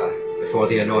before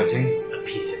the anointing. A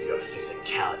piece of your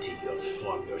physicality, your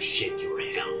form, your shape, your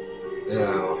health.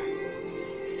 No.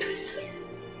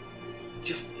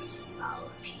 Just a small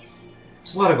piece.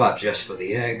 What about just for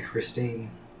the egg,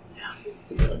 Christine?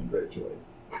 Great joy.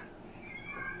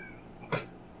 It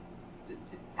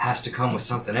has to come with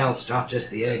something else, not just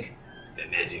the egg. The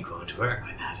magic won't work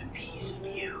without a piece of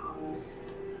you.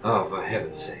 Oh, for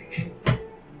heaven's sake.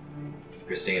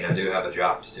 Christine, I do have a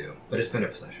job to do, but it's been a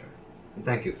pleasure. And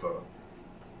thank you for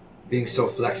being so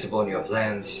flexible in your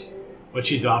plans. What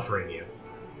she's offering you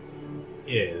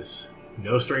is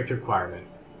no strength requirement.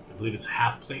 I believe it's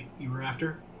half plate you were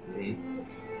after? Mm-hmm.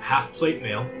 Half plate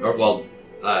mail. Or, well,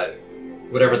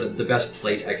 whatever the best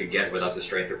plate I could get without the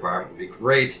strength requirement would be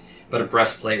great, but a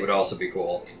breastplate would also be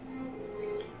cool.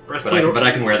 Breastplate but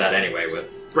I can wear that anyway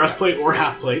with... Breastplate or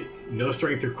half plate, no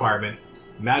strength requirement,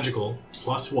 magical,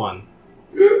 +1.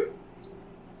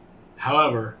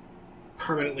 However,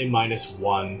 permanently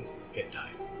 -1 hit die.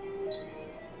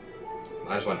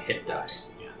 -1 hit die.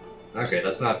 Yeah. Okay,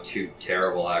 that's not too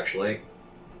terrible, actually.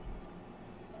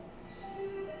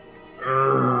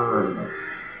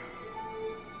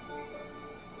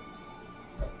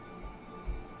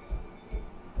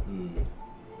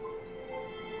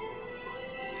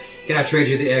 Can I trade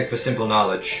you the egg for simple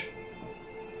knowledge?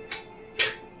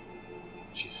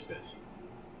 She spits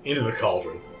into the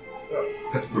cauldron.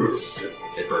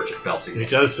 It belts It again.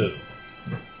 does sizzle.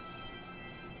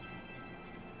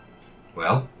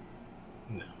 Well,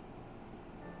 No.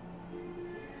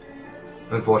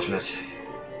 unfortunate.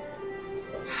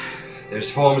 There's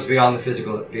forms beyond the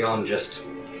physical, beyond just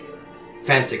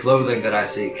fancy clothing that I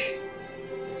seek.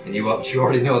 And you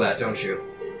already know that, don't you?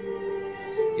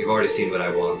 You've already seen what I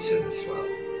want, and, well,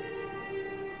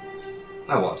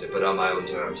 I want it, but on my own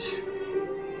terms.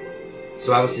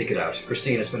 So I will seek it out.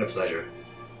 Christine, it's been a pleasure.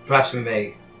 Perhaps we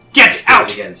may Get do it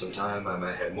out! again sometime. I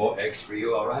might have more eggs for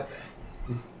you, alright then.